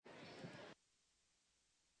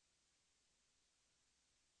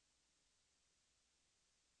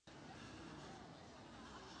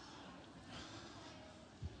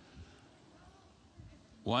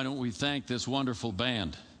Why don't we thank this wonderful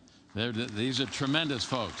band? These are tremendous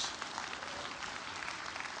folks.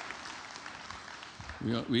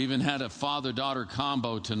 We even had a father-daughter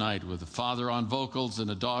combo tonight with a father on vocals and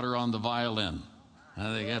a daughter on the violin. I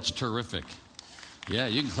think that's terrific. Yeah,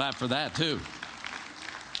 you can clap for that too.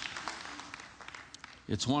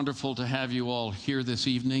 It's wonderful to have you all here this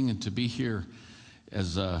evening and to be here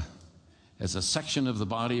as a section of the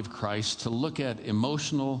body of Christ to look at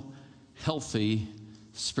emotional, healthy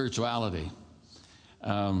spirituality.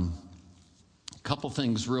 A couple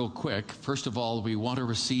things real quick. First of all, we want to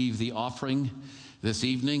receive the offering this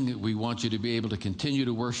evening. We want you to be able to continue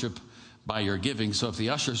to worship by your giving. So if the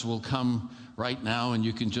ushers will come right now and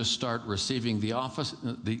you can just start receiving the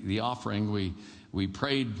offering. We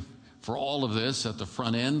prayed for all of this at the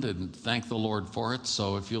front end and thank the Lord for it.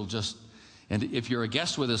 So if you'll just, and if you're a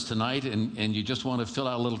guest with us tonight and you just want to fill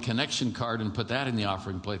out a little connection card and put that in the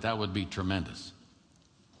offering plate, that would be tremendous.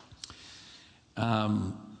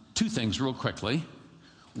 Two things real quickly.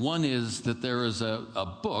 One is that there is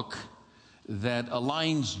a book that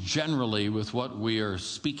aligns generally with what we are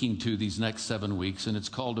speaking to these next 7 weeks, and it's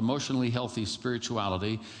called Emotionally Healthy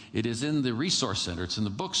Spirituality. It is in the Resource Center. It's in the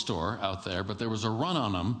bookstore out there, but there was a run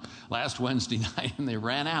on them last Wednesday night, and they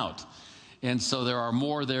ran out. And so there are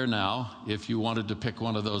more there now if you wanted to pick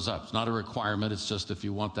one of those up. It's not a requirement. It's just if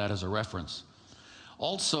you want that as a reference.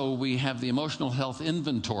 Also, we have the Emotional Health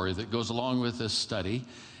Inventory that goes along with this study,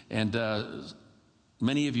 and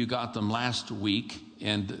many of you got them last week,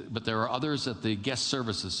 but there are others at the guest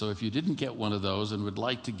services. So if you didn't get one of those and would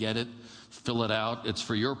like to get it, fill it out. It's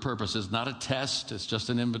for your purposes, not a test. It's just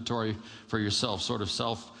an inventory for yourself, sort of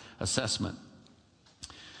self-assessment.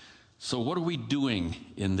 So what are we doing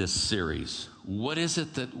in this series? What is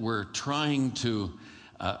it that we're trying to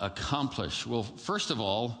accomplish? Well, first of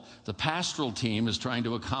all, the pastoral team is trying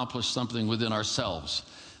to accomplish something within ourselves.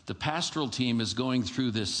 The pastoral team is going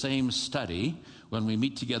through this same study when we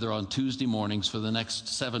meet together on Tuesday mornings for the next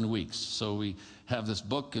 7 weeks. So we have this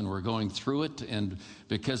book and we're going through it. And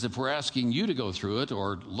because if we're asking you to go through it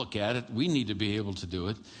or look at it, we need to be able to do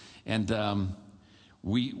it. And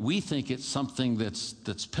we think it's something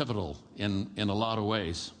that's pivotal in a lot of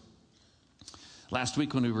ways. Last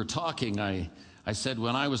week when we were talking, I said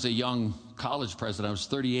when I was a young college president, I was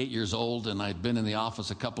 38 years old, and I'd been in the office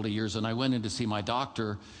a couple of years, and I went in to see my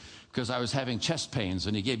doctor because I was having chest pains,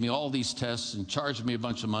 and he gave me all these tests and charged me a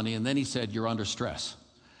bunch of money, and then he said, "You're under stress."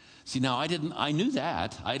 See, now I knew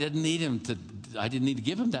that. I didn't need to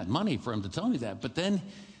give him that money for him to tell me that. But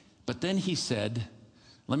then he said,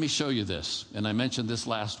 "Let me show you this." And I mentioned this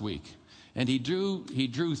last week. And he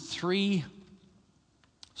drew 3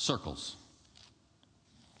 circles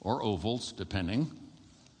or ovals, depending.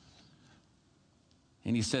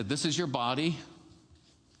 And he said, "This is your body.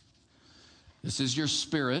 This is your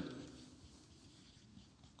spirit.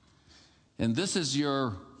 And this is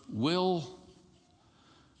your will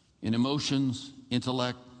and emotions,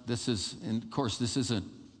 intellect." And of course,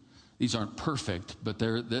 these aren't perfect, but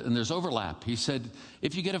and there's overlap. He said,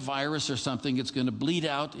 if you get a virus or something, it's going to bleed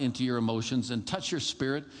out into your emotions and touch your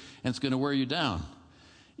spirit, and it's going to wear you down.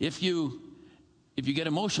 If you get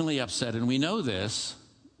emotionally upset, and we know this,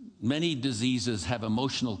 many diseases have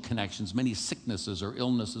emotional connections, many sicknesses or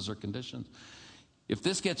illnesses or conditions. If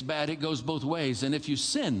this gets bad, it goes both ways. And if you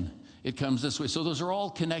sin, it comes this way. So those are all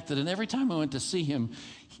connected. And every time I went to see him,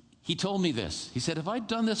 he told me this. He said, "Have I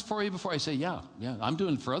done this for you before?" I say, yeah, I'm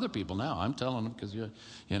doing it for other people now. I'm telling them because, you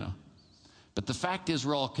know. But the fact is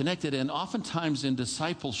we're all connected. And oftentimes in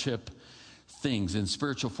discipleship things, in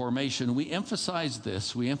spiritual formation, we emphasize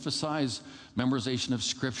this. We emphasize memorization of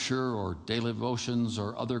Scripture or daily devotions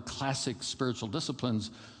or other classic spiritual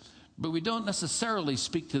disciplines. But we don't necessarily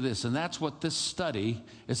speak to this, and that's what this study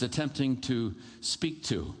is attempting to speak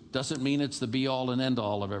to. Doesn't mean it's the be-all and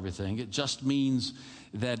end-all of everything. It just means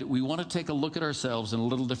that we want to take a look at ourselves in a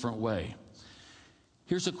little different way.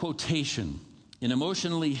 Here's a quotation. In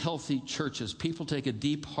emotionally healthy churches, people take a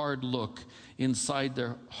deep, hard look inside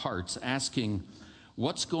their hearts, asking,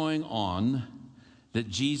 what's going on that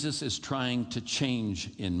Jesus is trying to change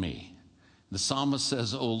in me? The psalmist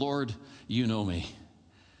says, "Oh Lord, you know me.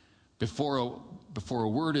 Before a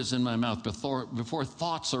word is in my mouth, before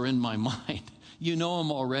thoughts are in my mind, you know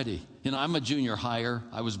them already." You know, I'm a junior higher.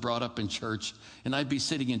 I was brought up in church, and I'd be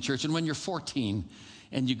sitting in church. And when you're 14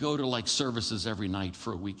 and you go to like services every night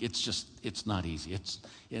for a week, it's not easy.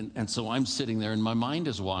 And so I'm sitting there, and my mind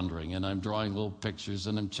is wandering, and I'm drawing little pictures,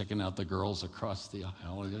 and I'm checking out the girls across the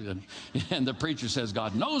aisle. And the preacher says,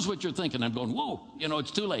 "God knows what you're thinking." I'm going, whoa,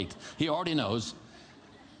 it's too late. He already knows.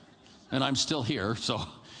 And I'm still here, so...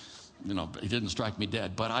 It didn't strike me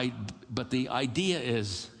dead. But the idea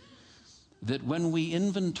is that when we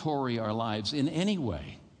inventory our lives in any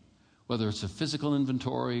way, whether it's a physical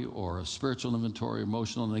inventory or a spiritual inventory,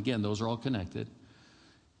 emotional, and again, those are all connected,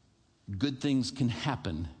 good things can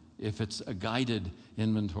happen if it's a guided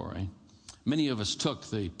inventory. Many of us took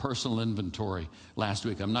the personal inventory last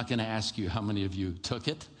week. I'm not going to ask you how many of you took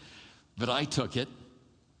it, but I took it.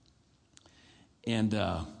 And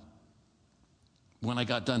when I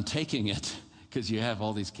got done taking it, because you have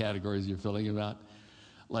all these categories you're filling about,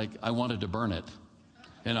 like I wanted to burn it.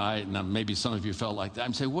 Now maybe some of you felt like that.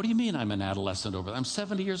 I'm saying, what do you mean I'm an adolescent over there? I'm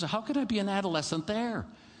 70 years old. How could I be an adolescent there?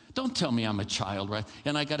 Don't tell me I'm a child, right?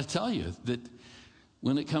 And I got to tell you that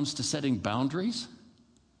when it comes to setting boundaries,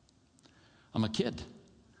 I'm a kid.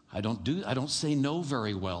 I don't say no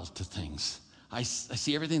very well to things. I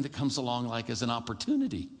see everything that comes along like as an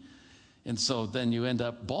opportunity. And so then you end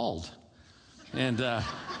up bald. And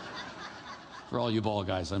for all you bald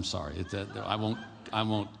guys, I'm sorry. I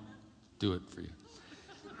won't do it for you.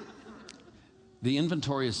 The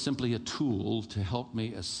inventory is simply a tool to help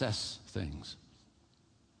me assess things.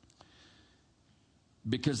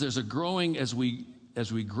 Because there's a growing, as we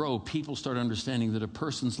grow, people start understanding that a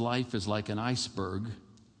person's life is like an iceberg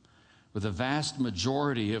with a vast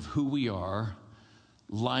majority of who we are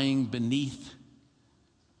lying beneath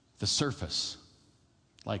the surface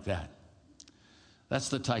like that. That's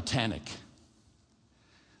the Titanic.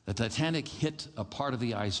 The Titanic hit a part of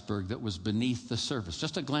the iceberg that was beneath the surface,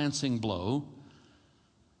 just a glancing blow.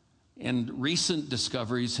 And recent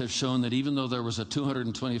discoveries have shown that even though there was a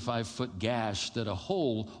 225-foot gash, that a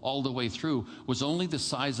hole all the way through was only the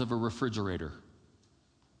size of a refrigerator.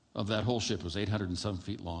 Of that whole ship, it was 800 and some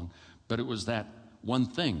feet long. But it was that one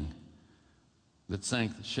thing that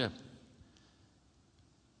sank the ship.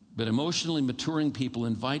 But emotionally maturing people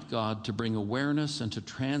invite God to bring awareness and to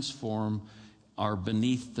transform our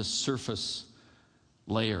beneath the surface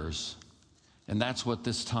layers. And that's what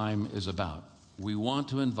this time is about. We want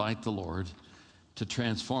to invite the Lord to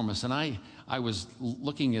transform us. And I was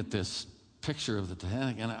looking at this picture of the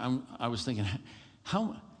Titanic, and I was thinking,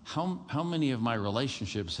 how many of my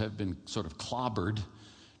relationships have been sort of clobbered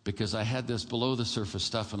because I had this below the surface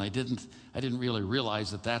stuff, and I didn't really realize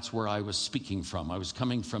that that's where I was speaking from. I was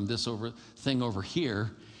coming from this thing over here,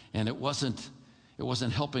 and it wasn't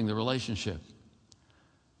helping the relationship.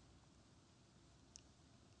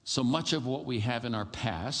 So much of what we have in our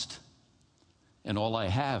past, and all I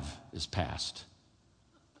have is past.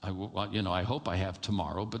 I hope I have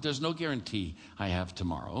tomorrow, but there's no guarantee I have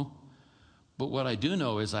tomorrow. But what I do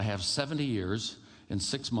know is I have 70 years and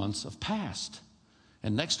 6 months of past.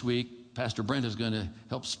 And next week, Pastor Brent is going to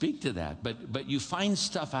help speak to that. But you find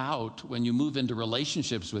stuff out when you move into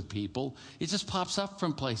relationships with people. It just pops up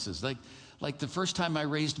from places. Like the first time I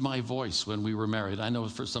raised my voice when we were married. I know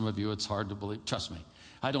for some of you it's hard to believe. Trust me.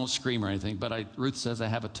 I don't scream or anything, but Ruth says I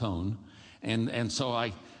have a tone. And so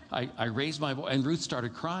I raised my voice, and Ruth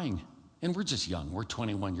started crying. And we're just young. We're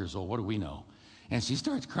 21 years old. What do we know? And she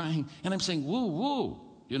starts crying. And I'm saying, woo, woo,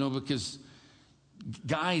 because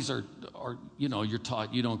guys are you're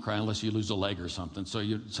taught you don't cry unless you lose a leg or something. So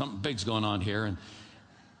something big's going on here.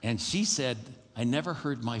 And she said, I never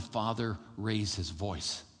heard my father raise his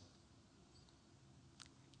voice.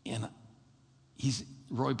 And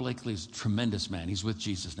Roy Blakely is a tremendous man. He's with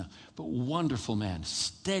Jesus now. But wonderful man,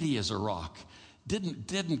 steady as a rock.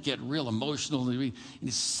 Didn't get real emotional. And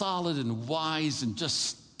he's solid and wise and just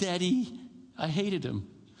steady. I hated him.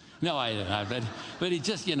 No, I didn't. But he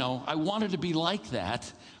just, I wanted to be like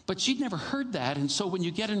that. But she'd never heard that. And so when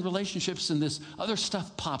you get in relationships and this other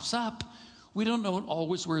stuff pops up, we don't know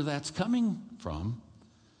always where that's coming from.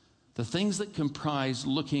 The things that comprise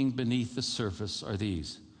looking beneath the surface are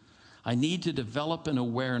these. I need to develop an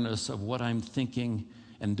awareness of what I'm thinking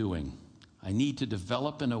and doing. I need to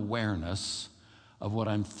develop an awareness of what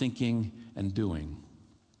I'm thinking and doing.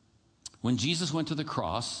 When Jesus went to the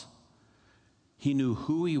cross, he knew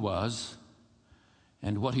who he was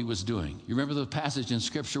and what he was doing. You remember the passage in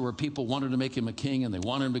Scripture where people wanted to make him a king and they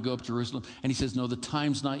wanted him to go up to Jerusalem? And he says, no, the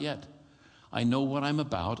time's not yet. I know what I'm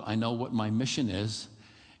about. I know what my mission is.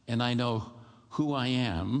 And I know who I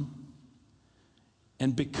am.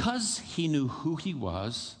 And because he knew who he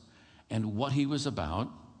was and what he was about,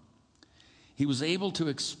 he was able to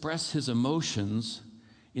express his emotions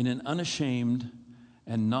in an unashamed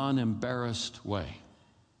and non-embarrassed way.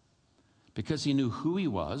 Because he knew who he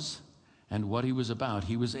was and what he was about,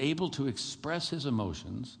 he was able to express his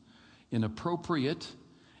emotions in appropriate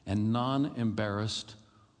and non-embarrassed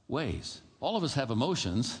ways. All of us have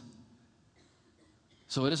emotions,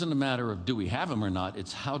 so it isn't a matter of do we have them or not,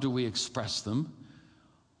 it's how do we express them.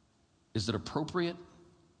 Is it appropriate?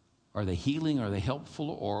 Are they healing? Are they helpful?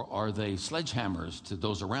 Or are they sledgehammers to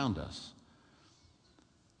those around us?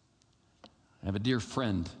 I have a dear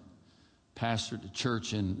friend, pastored a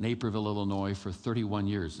church in Naperville, Illinois for 31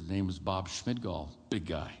 years. His name was Bob Schmidgall, big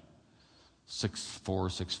guy, 6'4",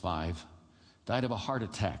 6'5". Died of a heart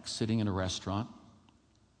attack sitting in a restaurant.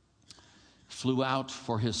 Flew out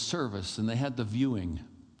for his service, and they had the viewing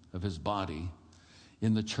of his body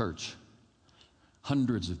in the church.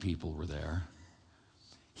 Hundreds of people were there.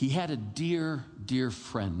 He had a dear, dear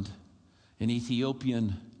friend, an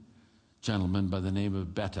Ethiopian gentleman by the name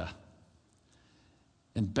of Beta.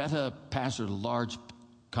 And Beta pastored a large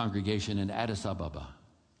congregation in Addis Ababa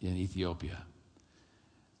in Ethiopia.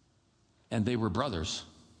 And they were brothers.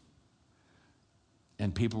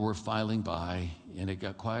 And people were filing by, and it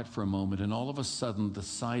got quiet for a moment, and all of a sudden the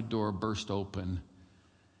side door burst open,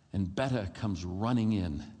 and Beta comes running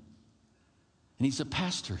in. And he's a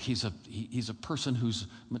pastor. He's a person who's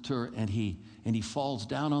mature, and he falls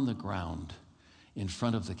down on the ground in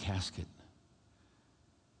front of the casket.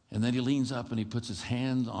 And then he leans up and he puts his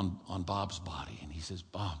hand on Bob's body, and he says,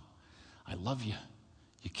 "Bob, I love you.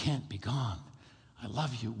 You can't be gone. I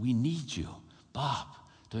love you. We need you, Bob."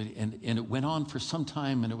 And it went on for some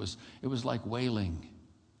time, and it was like wailing.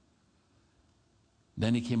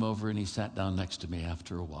 Then he came over and he sat down next to me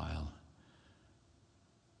after a while.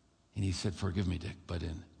 And he said, "Forgive me, Dick, but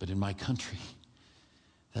in my country,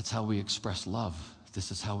 that's how we express love.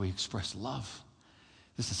 This is how we express love.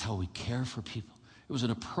 This is how we care for people." It was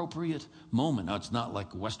an appropriate moment. Now, it's not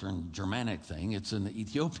like a Western Germanic thing. It's an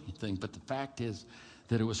Ethiopian thing. But the fact is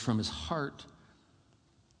that it was from his heart.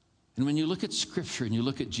 And when you look at Scripture and you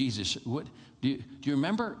look at Jesus, what do you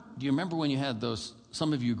remember? Do you remember when you had those?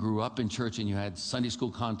 Some of you grew up in church and you had Sunday school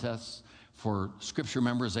contests for Scripture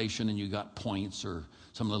memorization, and you got points or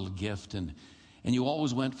some little gift, and you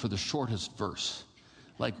always went for the shortest verse.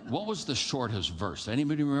 Like, what was the shortest verse?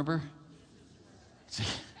 Anybody remember?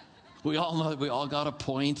 We all know that we all got a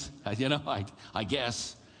point, I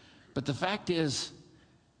guess. But the fact is,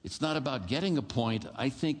 it's not about getting a point. I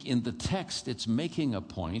think in the text, it's making a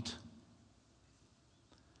point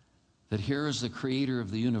that here is the creator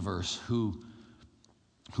of the universe who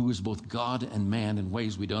is both God and man in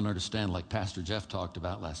ways we don't understand, like Pastor Jeff talked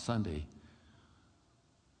about last Sunday.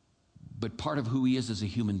 But part of who he is as a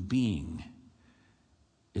human being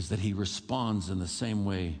is that he responds in the same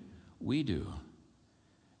way we do.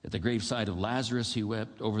 At the graveside of Lazarus, he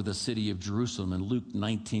wept over the city of Jerusalem in Luke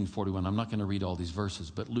 19:41. I'm not going to read all these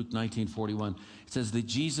verses, but Luke 19:41, it says that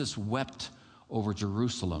Jesus wept over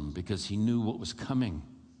Jerusalem because he knew what was coming.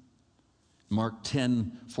 Mark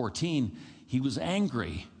 10:14, he was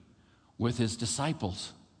angry with his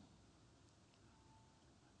disciples.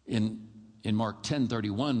 In Mark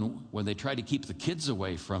 10:31, when they tried to keep the kids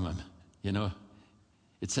away from him,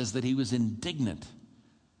 it says that he was indignant.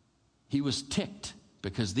 He was ticked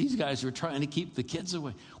because these guys were trying to keep the kids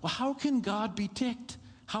away. Well, how can God be ticked?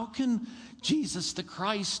 How can Jesus the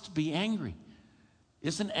Christ be angry?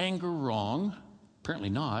 Isn't anger wrong? Apparently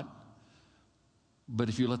not. But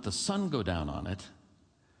if you let the sun go down on it,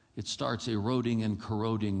 it starts eroding and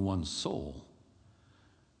corroding one's soul.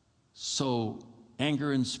 So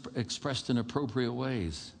anger expressed in appropriate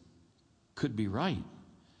ways could be right.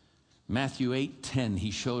 Matthew 8:10,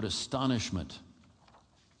 he showed astonishment.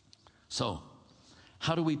 So,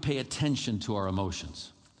 how do we pay attention to our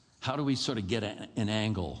emotions? How do we sort of get an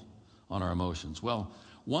angle on our emotions? Well,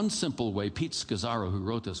 one simple way, Pete Scazzaro, who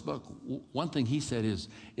wrote this book, one thing he said is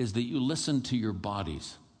that you listen to your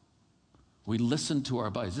bodies. We listen to our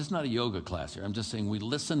bodies. This is not a yoga class here. I'm just saying we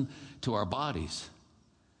listen to our bodies.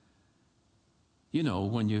 You know,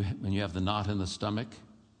 when you have the knot in the stomach,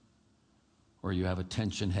 or you have a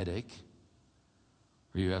tension headache,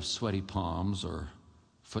 or you have sweaty palms, or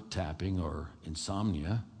foot tapping, or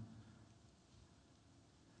insomnia.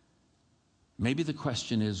 Maybe the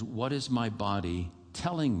question is, what is my body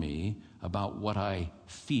telling me about what I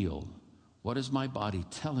feel? What is my body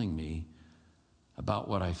telling me about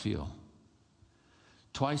what I feel?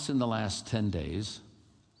 Twice in the last 10 days,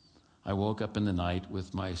 I woke up in the night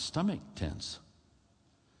with my stomach tense.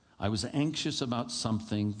 I was anxious about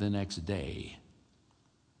something the next day.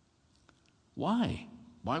 Why?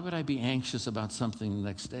 Why would I be anxious about something the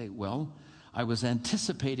next day? Well, I was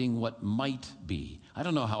anticipating what might be. I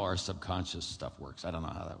don't know how our subconscious stuff works. I don't know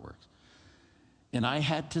how that works. And I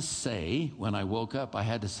had to say, when I woke up, I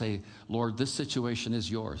had to say, "Lord, this situation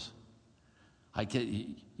is yours."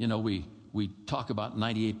 We talk about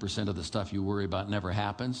 98% of the stuff you worry about never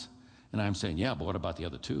happens. And I'm saying, yeah, but what about the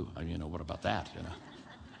other two? What about that?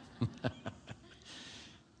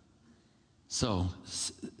 So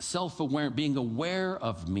self-aware, being aware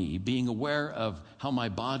of me, being aware of how my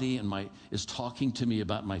body is talking to me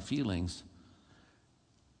about my feelings,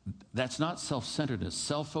 that's not self-centeredness.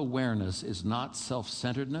 Self-awareness is not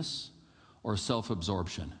self-centeredness or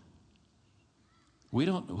self-absorption. We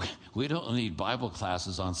don't need Bible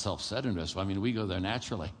classes on self-centeredness. I mean, we go there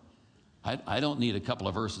naturally. I don't need a couple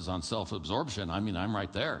of verses on self-absorption. I mean, I'm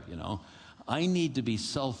right there, you know. I need to be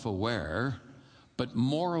self-aware, but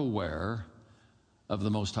more aware of the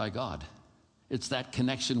Most High God. It's that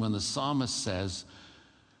connection when the psalmist says,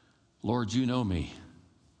 Lord, you know me.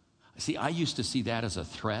 See, I used to see that as a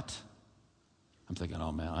threat. I'm thinking,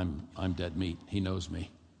 oh man, I'm dead meat. He knows me.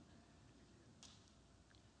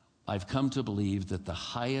 I've come to believe that the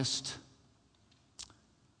highest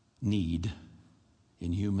need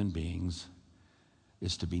in human beings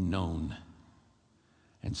is to be known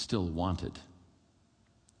and still wanted.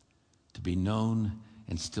 To be known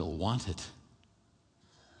and still wanted.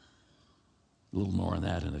 A little more on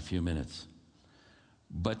that in a few minutes.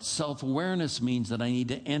 But self-awareness means that I need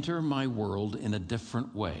to enter my world in a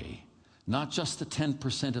different way. Not just the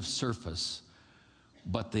 10% of surface,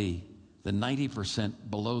 but the 90%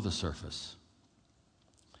 below the surface.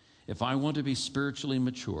 If I want to be spiritually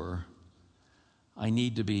mature, I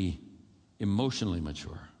need to be emotionally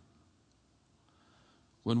mature.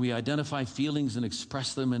 When we identify feelings and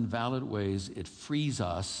express them in valid ways, it frees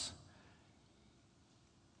us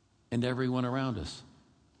and everyone around us.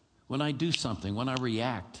 When I do something, when I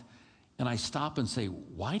react, and I stop and say,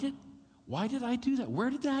 why did I do that? Where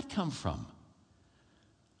did that come from?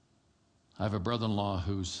 I have a brother-in-law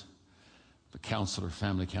who's a counselor,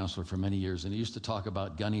 family counselor for many years, and he used to talk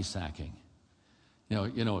about gunny sacking.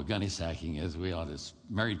 You know what gunny sacking is. We all just,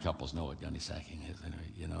 married couples know what gunny sacking is.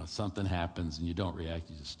 You know, something happens and you don't react,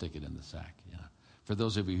 you just stick it in the sack. You know. For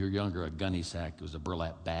those of you who are younger, a gunny sack was a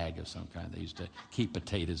burlap bag of some kind they used to keep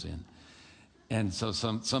potatoes in. And so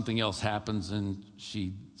something else happens and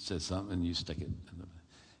she says something and you stick it.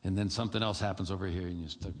 And then something else happens over here and you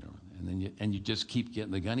stick it over. And then you just keep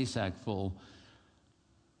getting the gunny sack full.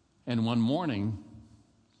 And one morning,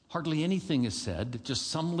 hardly anything is said, just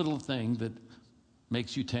some little thing that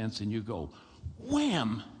makes you tense and you go,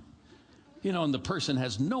 wham! You know, and the person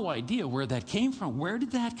has no idea where that came from. Where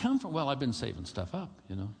did that come from? Well, I've been saving stuff up,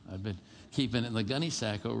 you know. I've been keeping it in the gunny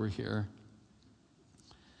sack over here.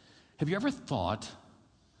 Have you ever thought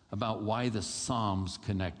about why the Psalms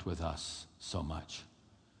connect with us so much?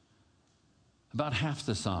 About half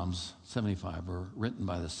the Psalms, 75, were written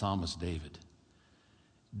by the psalmist David.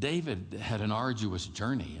 David had an arduous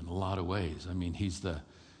journey in a lot of ways. I mean, he's the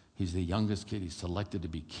youngest kid. He's selected to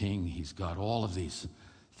be king. He's got all of these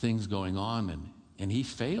things going on, and he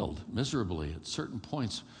failed miserably at certain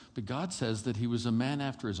points. But God says that he was a man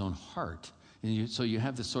after his own heart. And so you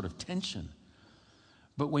have this sort of tension.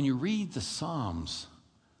 But when you read the Psalms,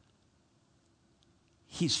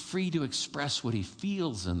 he's free to express what he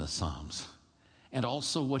feels in the Psalms and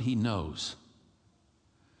also what he knows.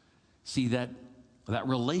 See, that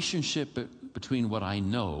relationship between what I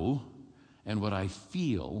know and what I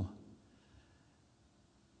feel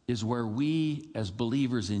is where we as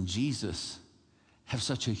believers in Jesus have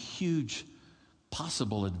such a huge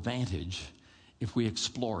possible advantage if we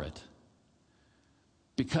explore it.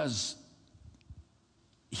 Because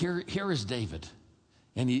here is David.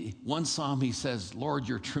 And one psalm he says, Lord,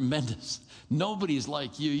 you're tremendous. Nobody's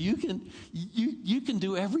like you. You can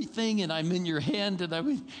do everything, and I'm in your hand.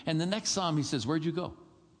 And the next psalm he says, where'd you go?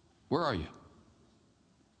 Where are you?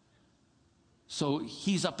 So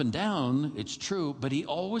he's up and down, it's true, but he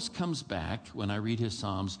always comes back, when I read his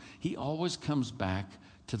psalms, he always comes back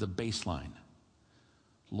to the baseline.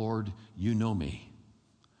 Lord, you know me.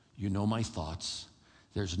 You know my thoughts.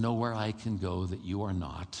 There's nowhere I can go that you are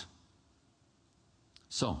not.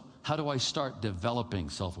 So, how do I start developing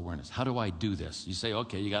self-awareness? How do I do this? You say,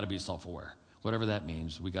 okay, you got to be self-aware. Whatever that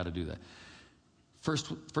means, we got to do that.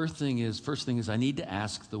 First thing is I need to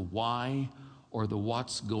ask the why or the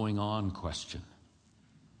what's going on question.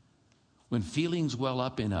 When feelings well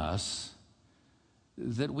up in us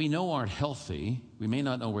that we know aren't healthy, we may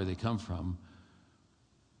not know where they come from,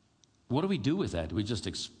 what do we do with that? Do we just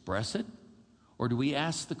express it? Or do we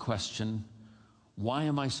ask the question, why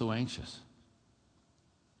am I so anxious?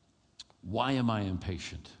 Why am I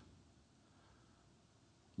impatient?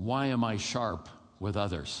 Why am I sharp with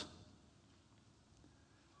others?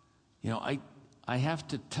 You know, I have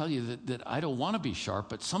to tell you that I don't want to be sharp,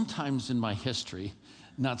 but sometimes in my history,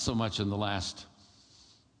 not so much in the last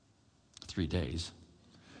 3 days,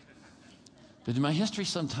 but in my history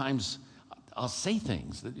sometimes I'll say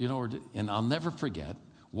things that, you know, and I'll never forget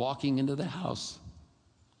walking into the house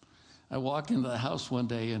I walk into the house one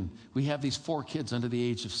day, and we have these 4 kids under the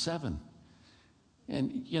age of 7.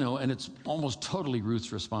 And, and it's almost totally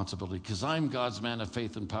Ruth's responsibility, because I'm God's man of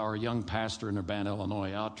faith and power, young pastor in Urbana,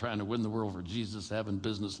 Illinois, out trying to win the world for Jesus, having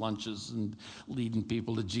business lunches and leading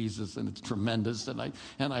people to Jesus, and it's tremendous.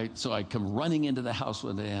 So I come running into the house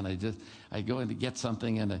one day, and I go in to get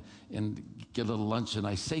something and get a little lunch, and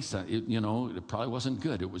I say something. It probably wasn't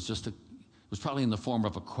good. It was probably in the form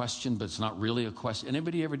of a question, but it's not really a question.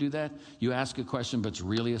 Anybody ever do that? You ask a question, but it's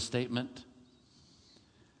really a statement?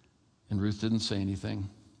 And Ruth didn't say anything.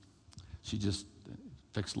 She just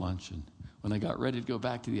fixed lunch. And when I got ready to go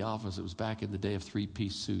back to the office, it was back in the day of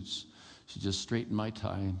 3-piece suits. She just straightened my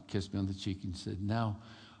tie and kissed me on the cheek and said, "Now,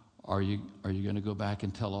 are you going to go back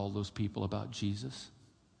and tell all those people about Jesus?"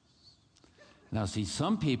 Now, see,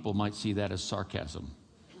 some people might see that as sarcasm.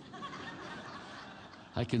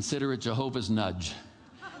 I consider it Jehovah's nudge.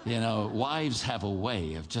 Wives have a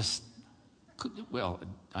way of just,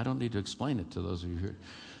 I don't need to explain it to those of you here.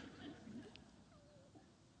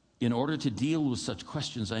 In order to deal with such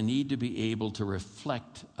questions, I need to be able to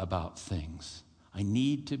reflect about things. I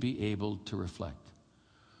need to be able to reflect.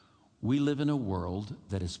 We live in a world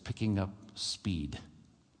that is picking up speed.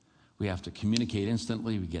 We have to communicate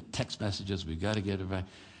instantly. We get text messages. We've got to get it back.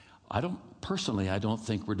 I don't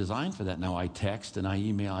think we're designed for that. Now, I text and I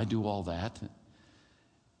email. I do all that.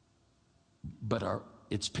 But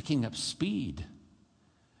it's picking up speed.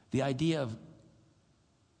 The idea of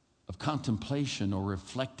contemplation or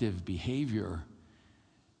reflective behavior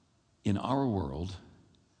in our world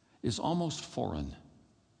is almost foreign.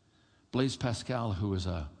 Blaise Pascal, who was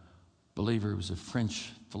a believer, who was a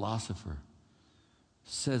French philosopher,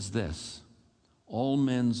 says this: all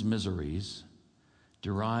men's miseries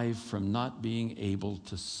derive from not being able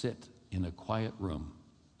to sit in a quiet room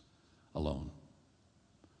alone.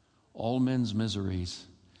 All men's miseries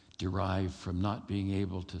derive from not being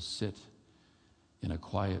able to sit in a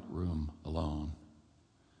quiet room alone.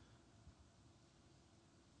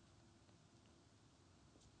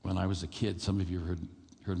 When I was a kid, some of you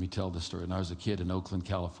heard me tell this story. When I was a kid in Oakland,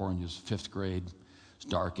 California, it was 5th grade. It's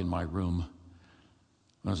dark in my room.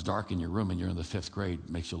 When it's dark in your room and you're in the 5th grade,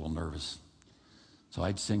 it makes you a little nervous. So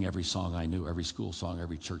I'd sing every song I knew, every school song,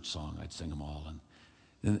 every church song. I'd sing them all.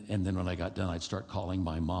 And then when I got done, I'd start calling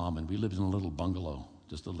my mom. And we lived in a little bungalow.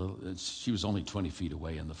 Just a little. She was only 20 feet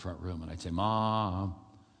away in the front room, and I'd say, "Mom,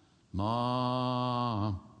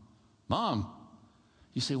 Mom, Mom."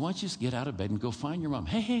 You say, "Why don't you just get out of bed and go find your mom?"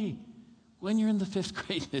 Hey, when you're in the 5th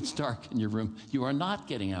grade and it's dark in your room, you are not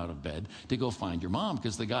getting out of bed to go find your mom,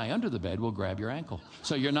 because the guy under the bed will grab your ankle.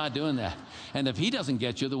 So you're not doing that. And if he doesn't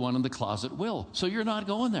get you, the one in the closet will. So you're not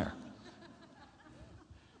going there.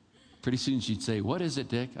 Pretty soon she'd say, "What is it,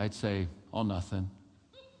 Dick?" I'd say, "Oh, nothing.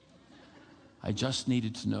 I just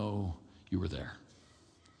needed to know you were there."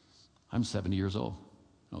 I'm 70 years old.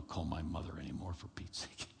 I don't call my mother anymore, for Pete's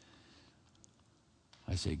sake.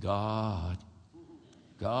 I say, God.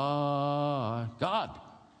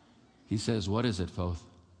 He says, "What is it, Foth?"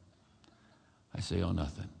 I say, "Oh,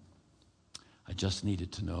 nothing. I just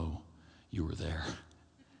needed to know you were there."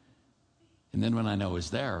 And then when I know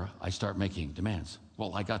it's there, I start making demands.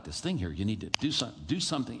 "Well, I got this thing here. You need to do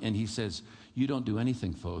something. And he says, "You don't do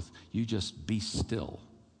anything, Foth. You just be still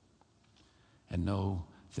and know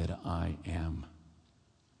that I am."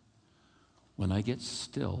 When I get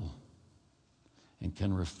still and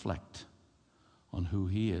can reflect on who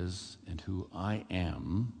he is and who I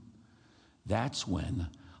am, that's when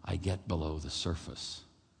I get below the surface.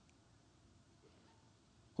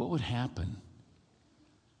 What would happen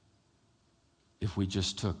if we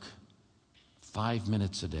just took 5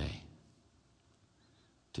 minutes a day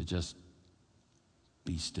to just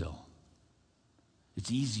be still?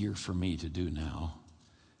 It's easier for me to do now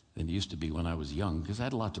than it used to be when I was young, because I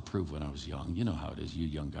had a lot to prove when I was young. You know how it is. You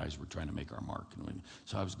young guys were trying to make our mark.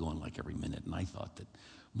 So I was going like every minute, and I thought that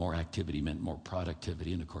more activity meant more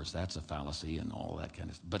productivity, and of course that's a fallacy and all that kind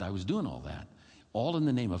of stuff. But I was doing all that, all in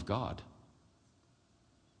the name of God.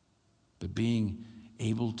 But being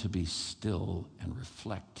able to be still and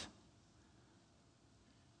reflect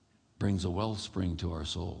brings a wellspring to our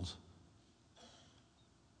souls.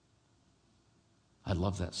 I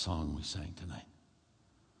love that song we sang tonight.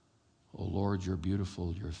 "Oh Lord, you're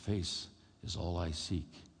beautiful, your face is all I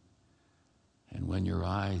seek. And when your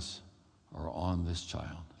eyes are on this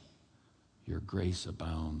child, your grace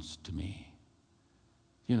abounds to me."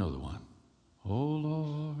 You know the one. "Oh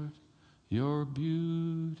Lord, you're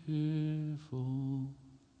beautiful,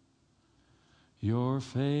 your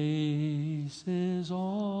face is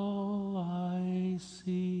all I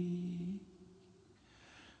see.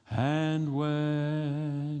 And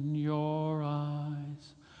when your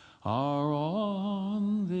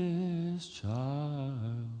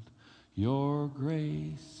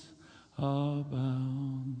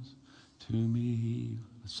abounds to me.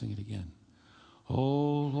 Let's sing it again.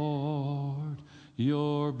 Oh Lord,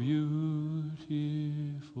 you're beautiful.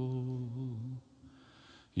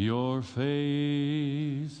 Your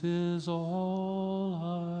face is all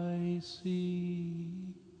I see.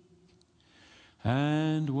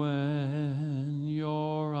 And when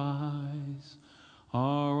your eyes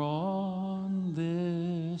are on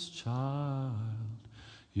this child,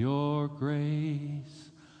 your grace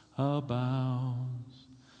abounds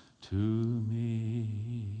to me.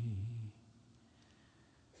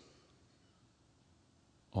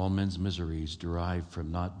 All men's miseries derive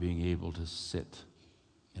from not being able to sit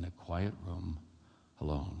in a quiet room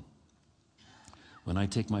alone. When I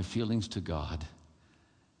take my feelings to God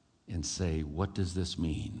and say, what does this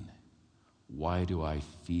mean? Why do I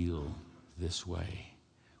feel this way?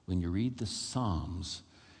 When you read the Psalms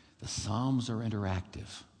are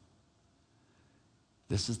interactive.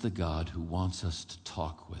 This is the God who wants us to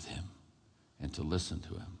talk with him and to listen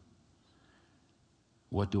to him.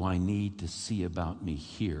 What do I need to see about me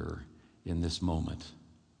here in this moment?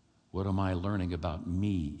 What am I learning about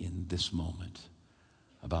me in this moment,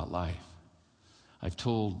 about life? I've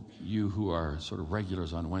told you who are sort of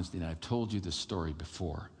regulars on Wednesday night, I've told you this story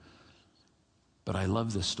before. But I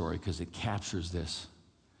love this story because it captures this.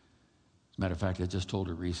 As a matter of fact, I just told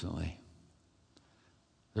it recently.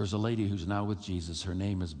 There's a lady who's now with Jesus. Her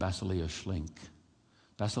name is Basilia Schlink.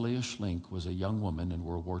 Basilia Schlink was a young woman in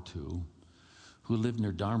World War II who lived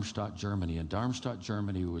near Darmstadt, Germany. And Darmstadt,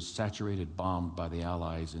 Germany was saturated, bombed by the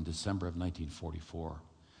Allies in December of 1944.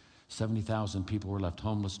 70,000 people were left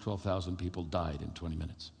homeless, 12,000 people died in 20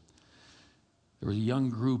 minutes. There was a young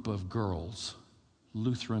group of girls,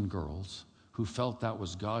 Lutheran girls, who felt that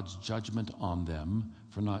was God's judgment on them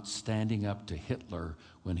for not standing up to Hitler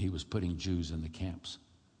when he was putting Jews in the camps.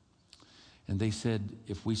 And they said,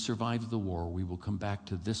 if we survive the war, we will come back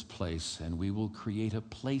to this place and we will create a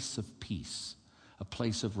place of peace, a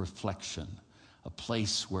place of reflection, a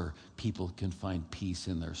place where people can find peace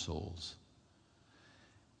in their souls.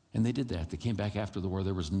 And they did that. They came back after the war.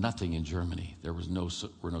 There was nothing in Germany. There were no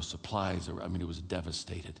supplies. It was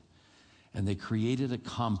devastated. And they created a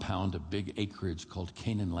compound, a big acreage called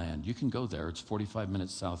Canaan Land. You can go there. It's 45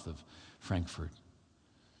 minutes south of Frankfurt.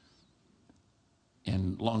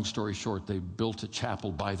 And long story short, they built a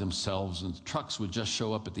chapel by themselves, and trucks would just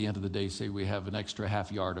show up at the end of the day, say, we have an extra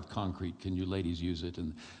half yard of concrete. Can you ladies use it?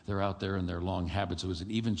 And they're out there in their long habits. It was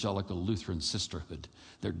an evangelical Lutheran sisterhood.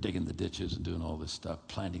 They're digging the ditches and doing all this stuff,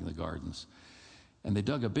 planting the gardens. And they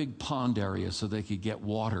dug a big pond area so they could get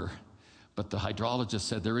water. But the hydrologist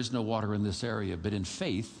said, there is no water in this area. But in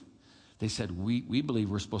faith, they said, we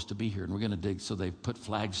believe we're supposed to be here, and we're going to dig. So they put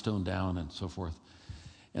flagstone down and so forth.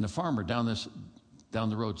 And a farmer down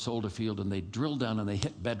the road sold a field, and they drilled down and they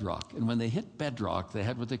hit bedrock. And when they hit bedrock, they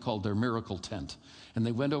had what they called their miracle tent. And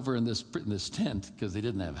they went over in this tent because they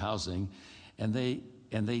didn't have housing. And they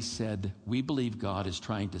said, we believe God is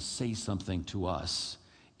trying to say something to us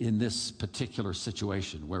in this particular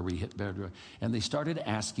situation where we hit bedrock. And they started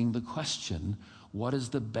asking the question, what is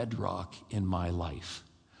the bedrock in my life?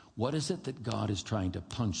 What is it that God is trying to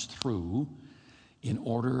punch through in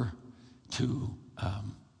order to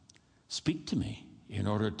speak to me, in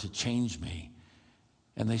order to change me?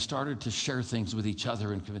 And they started to share things with each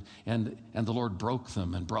other, and the Lord broke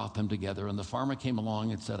them and brought them together. And the farmer came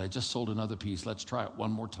along and said, I just sold another piece. Let's try it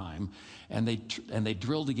one more time. And they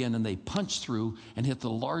drilled again, and they punched through and hit the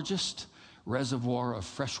largest reservoir of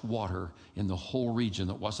fresh water in the whole region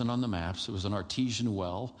that wasn't on the maps. It was an artesian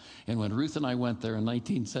well. And when Ruth and I went there in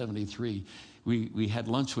 1973, we had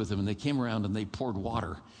lunch with them, and they came around and they poured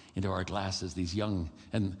water into our glasses, these young,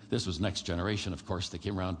 and this was next generation, of course. They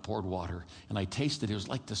came around, poured water, and I tasted it. It was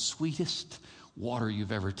like the sweetest water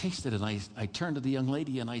you've ever tasted. And I turned to the young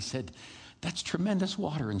lady and I said, that's tremendous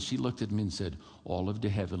water. And she looked at me and said, all of the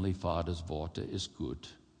Heavenly Father's water is good.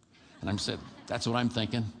 And I said, that's what I'm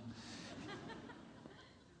thinking.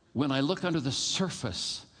 When I look under the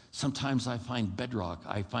surface, sometimes I find bedrock.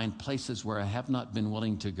 I find places where I have not been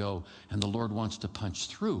willing to go, and the Lord wants to punch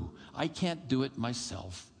through. I can't do it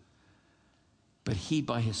myself, but He,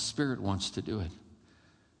 by His Spirit, wants to do it.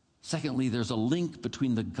 Secondly, there's a link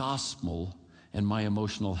between the gospel and my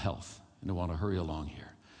emotional health. And I want to hurry along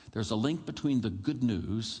here. There's a link between the good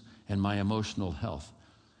news and my emotional health.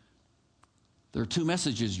 There are two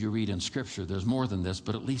messages you read in Scripture. There's more than this,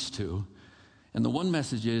 but at least two. And the one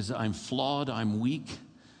message is, I'm flawed, I'm weak,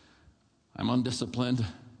 I'm undisciplined,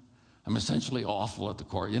 I'm essentially awful at the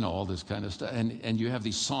core, all this kind of stuff. And you have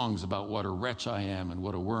these songs about what a wretch I am and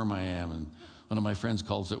what a worm I am. And one of my friends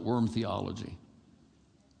calls it worm theology.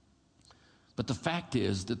 But the fact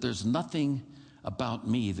is that there's nothing about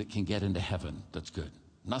me that can get into heaven that's good.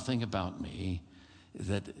 Nothing about me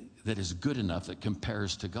that is good enough that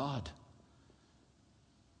compares to God.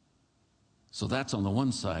 So that's on the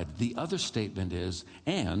one side. The other statement is,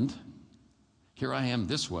 and here I am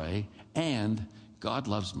this way, and God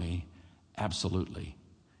loves me absolutely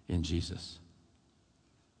in Jesus.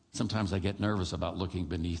 Sometimes I get nervous about looking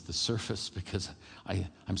beneath the surface because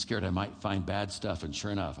I'm scared I might find bad stuff, and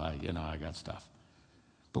sure enough, I got stuff.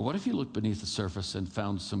 But what if you looked beneath the surface and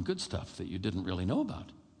found some good stuff that you didn't really know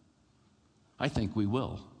about? I think we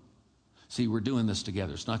will. See, we're doing this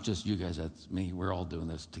together. It's not just you guys, that's me. We're all doing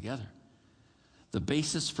this together. The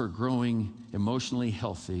basis for growing emotionally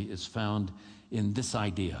healthy is found in this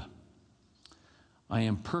idea. I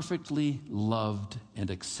am perfectly loved and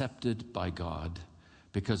accepted by God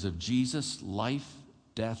because of Jesus' life,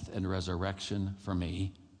 death, and resurrection for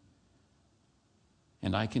me,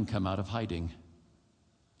 and I can come out of hiding.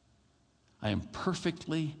 I am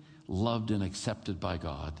perfectly loved and accepted by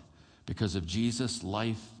God because of Jesus'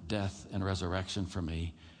 life, death, and resurrection for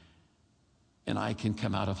me, and I can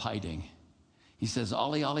come out of hiding. He says,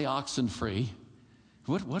 "Ollie, ollie, oxen free."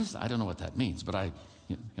 What is? I don't know what that means, but I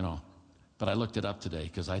looked it up today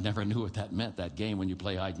because I never knew what that meant. That game when you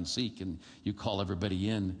play hide and seek and you call everybody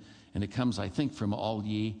in, and it comes, I think, from all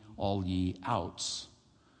ye outs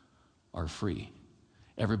are free.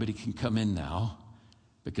 Everybody can come in now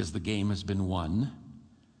because the game has been won.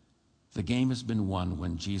 The game has been won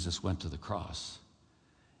when Jesus went to the cross,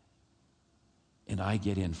 and I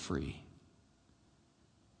get in free.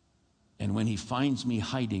 And when he finds me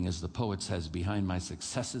hiding, as the poet says, behind my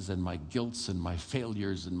successes and my guilts and my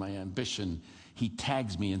failures and my ambition, he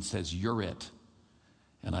tags me and says, "You're it."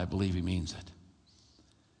 And I believe he means it.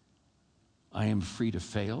 I am free to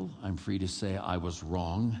fail. I'm free to say I was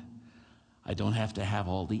wrong. I don't have to have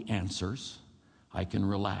all the answers. I can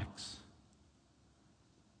relax.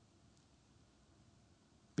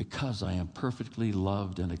 Because I am perfectly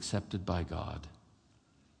loved and accepted by God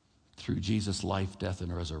through Jesus' life, death,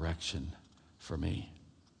 and resurrection for me.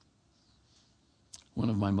 One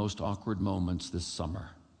of my most awkward moments this summer,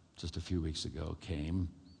 just a few weeks ago, came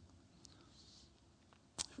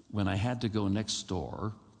when I had to go next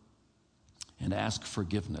door and ask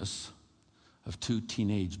forgiveness of two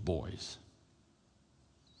teenage boys.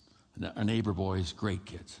 Our neighbor boys, great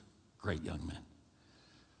kids, great young men.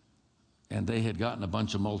 And they had gotten a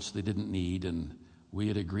bunch of mulch they didn't need, and we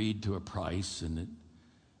had agreed to a price, and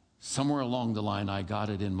somewhere along the line, I got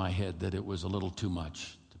it in my head that it was a little too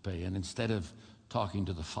much to pay. And instead of talking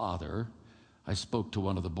to the father, I spoke to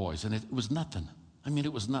one of the boys, and it was nothing. I mean,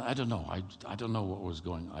 it was not, I don't know. I don't know what was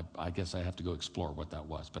going on. I guess I have to go explore what that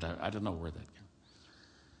was, but I don't know where that came.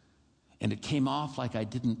 And it came off like I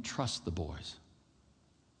didn't trust the boys.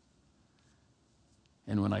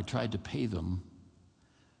 And when I tried to pay them,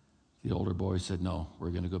 the older boy said, "No, we're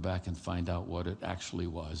going to go back and find out what it actually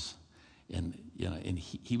was." And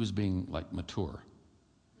he was being like mature.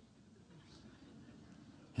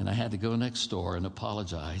 And I had to go next door and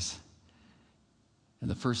apologize. And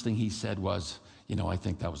the first thing he said was, "I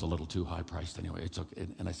think that was a little too high priced anyway. It's okay."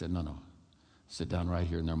 And I said, No. Sit down right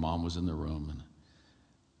here. And their mom was in the room. And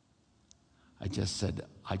I just said,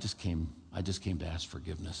 I just came to ask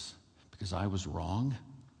forgiveness because I was wrong.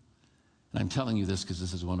 And I'm telling you this because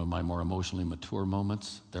this is one of my more emotionally mature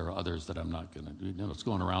moments. There are others that I'm not going to do. It's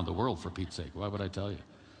going around the world, for Pete's sake. Why would I tell you?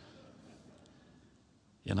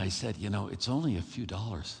 And I said, it's only a few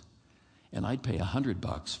dollars. And I'd pay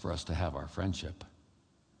 $100 for us to have our friendship.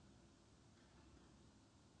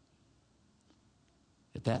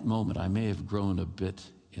 At that moment, I may have grown a bit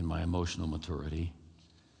in my emotional maturity.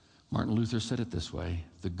 Martin Luther said it this way: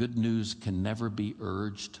 the good news can never be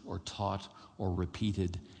urged or taught or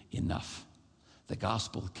repeated enough. The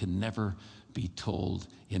gospel can never be told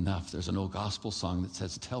enough. There's an old gospel song that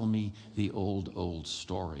says, "Tell me the old, old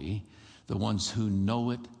story. The ones who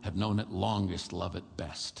know it, have known it longest, love it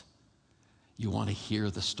best." You want to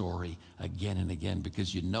hear the story again and again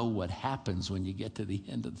because you know what happens when you get to the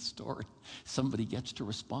end of the story. Somebody gets to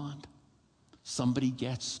respond. Somebody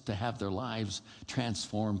gets to have their lives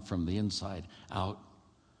transformed from the inside out.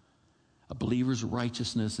 A believer's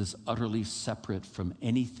righteousness is utterly separate from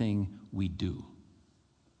anything we do.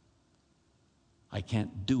 I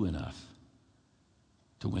can't do enough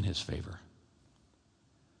to win his favor.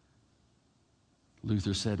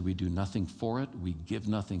 Luther said, we do nothing for it, we give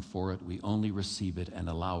nothing for it, we only receive it and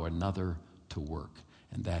allow another to work,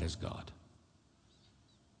 and that is God.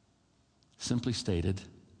 Simply stated,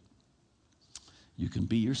 you can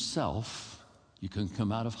be yourself, you can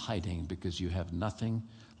come out of hiding because you have nothing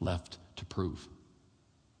left to prove.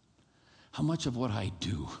 How much of what I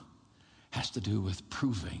do has to do with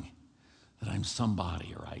proving that I'm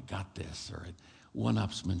somebody, or I got this, or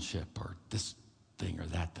one-upsmanship, or this thing or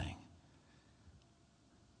that thing?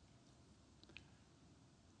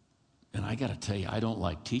 And I got to tell you, I don't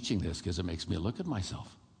like teaching this because it makes me look at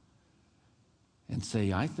myself and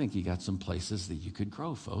say, I think you got some places that you could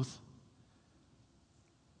grow, Foth.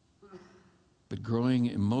 But growing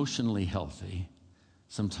emotionally healthy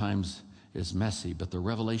sometimes is messy, but the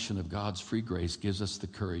revelation of God's free grace gives us the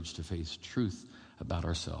courage to face truth about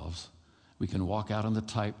ourselves. We can walk out on the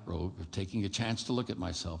tightrope of taking a chance to look at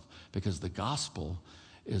myself, because the gospel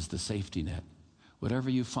is the safety net. Whatever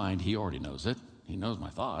you find, he already knows it. He knows my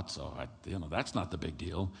thoughts, so that's not the big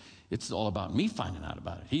deal. It's all about me finding out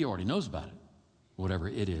about it. He already knows about it, whatever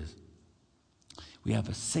it is. We have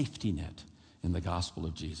a safety net in the gospel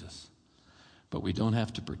of Jesus. But we don't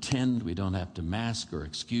have to pretend, we don't have to mask or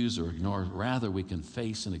excuse or ignore. Rather, we can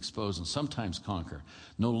face and expose and sometimes conquer.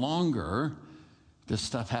 No longer does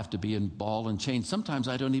stuff have to be in ball and chain. Sometimes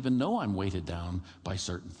I don't even know I'm weighted down by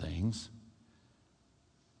certain things.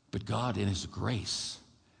 But God, in his grace,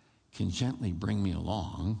 can gently bring me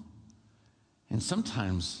along. And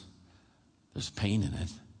sometimes there's pain in it.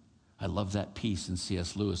 I love that piece in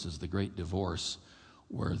C.S. Lewis's The Great Divorce,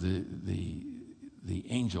 where the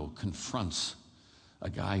angel confronts a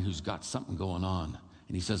guy who's got something going on.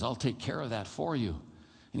 And he says, I'll take care of that for you.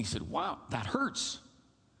 And he said, wow, that hurts.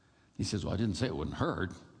 He says, well, I didn't say it wouldn't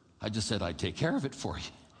hurt. I just said I'd take care of it for you.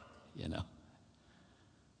 You know.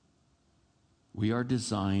 We are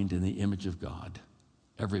designed in the image of God,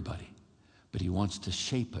 everybody. But he wants to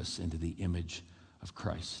shape us into the image of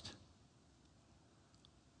Christ.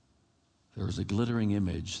 There is a glittering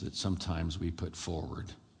image that sometimes we put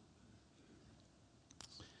forward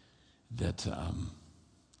that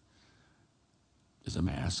is a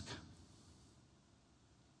mask.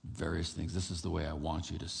 Various things. This is the way I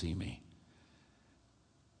want you to see me.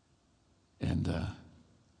 And,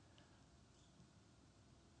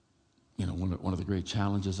 one of the great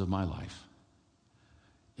challenges of my life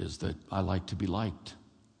is that I like to be liked.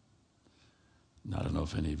 And I don't know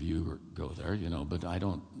if any of you go there, but I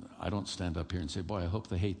don't stand up here and say, boy, I hope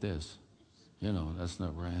they hate this. That's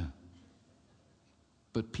not where I am.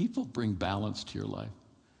 But people bring balance to your life.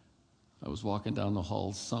 I was walking down the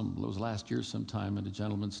hall it was last year sometime, and a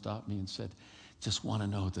gentleman stopped me and said, just want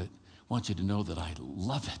you to know that I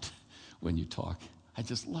love it when you talk. I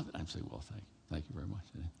just love it. I'm saying, well, thank you very much.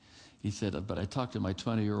 He said, but I talked to my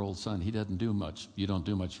 20-year-old son. He doesn't do much. You don't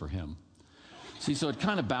do much for him. See, so it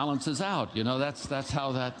kind of balances out. That's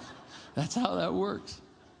how that works.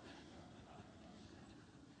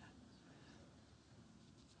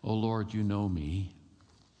 Oh, Lord, you know me.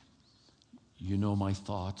 You know my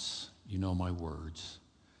thoughts. You know my words.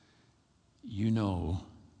 You know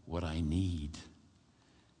what I need.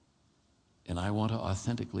 And I want to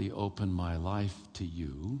authentically open my life to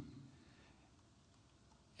you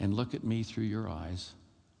and look at me through your eyes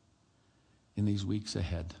in these weeks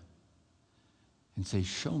ahead and say,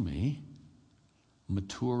 show me,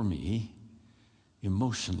 mature me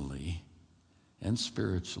emotionally and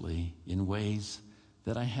spiritually in ways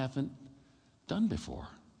that I haven't done before,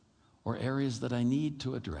 or areas that I need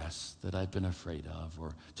to address that I've been afraid of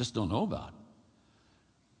or just don't know about.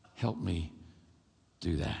 Help me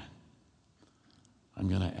do that. I'm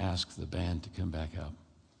going to ask the band to come back up.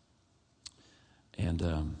 And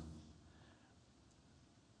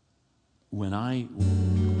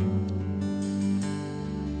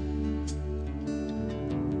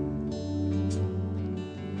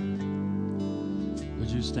would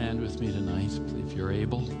you stand with me tonight, if you're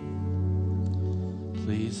able,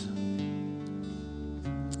 please?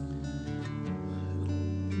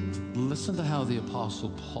 Listen to how the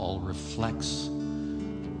Apostle Paul reflects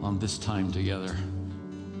on this time together.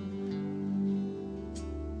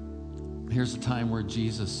 Here's a time where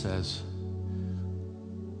Jesus says,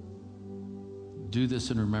 do this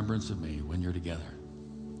in remembrance of me when you're together.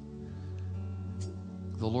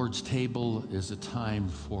 The Lord's table is a time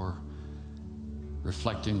for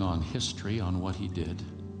reflecting on history, on what he did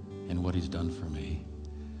and what he's done for me,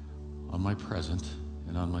 on my present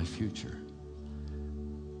and on my future.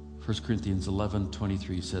 1 Corinthians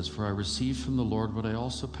 11:23 says, for I received from the Lord what I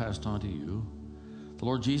also passed on to you. The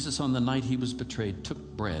Lord Jesus, on the night he was betrayed, took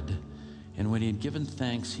bread, and when he had given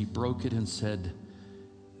thanks, he broke it and said,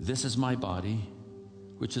 this is my body,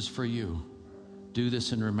 which is for you. Do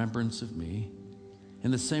this in remembrance of me.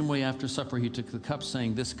 In the same way, after supper, he took the cup,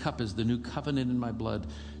 saying, this cup is the new covenant in my blood.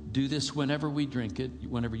 Do this whenever you drink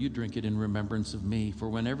it in remembrance of me. For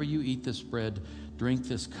whenever you eat this bread, drink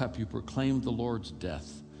this cup, you proclaim the Lord's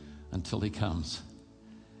death until he comes.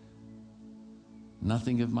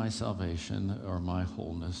 Nothing of my salvation or my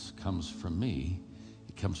wholeness comes from me.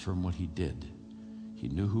 It comes from what he did. He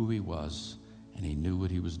knew who he was, and he knew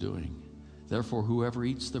what he was doing. Therefore, whoever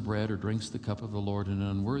eats the bread or drinks the cup of the Lord in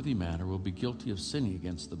an unworthy manner will be guilty of sinning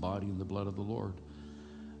against the body and the blood of the Lord.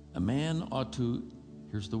 A man ought to,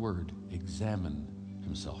 here's the word, examine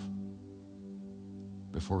himself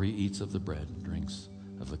before he eats of the bread and drinks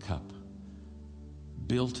of the cup.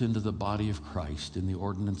 Built into the body of Christ in the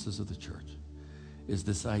ordinances of the church is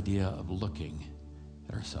this idea of looking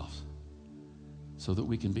at ourselves so that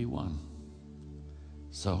we can be one.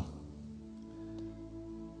 So,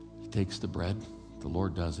 he takes the bread, the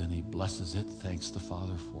Lord does, and he blesses it, thanks the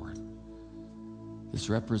Father for it. This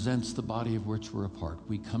represents the body of which we're a part.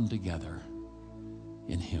 We come together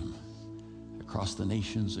in him, across the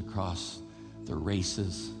nations, across the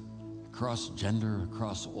races, across gender,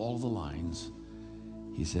 across all the lines.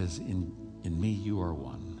 He says, in me you are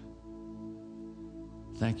one.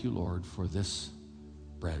 Thank you, Lord, for this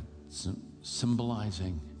bread,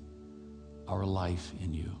 symbolizing our life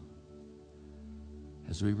in you.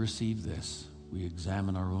 As we receive this, we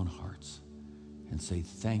examine our own hearts and say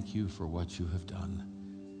thank you for what you have done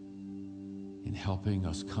in helping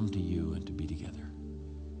us come to you and to be together.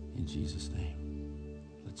 In Jesus' name,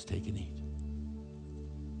 let's take and eat.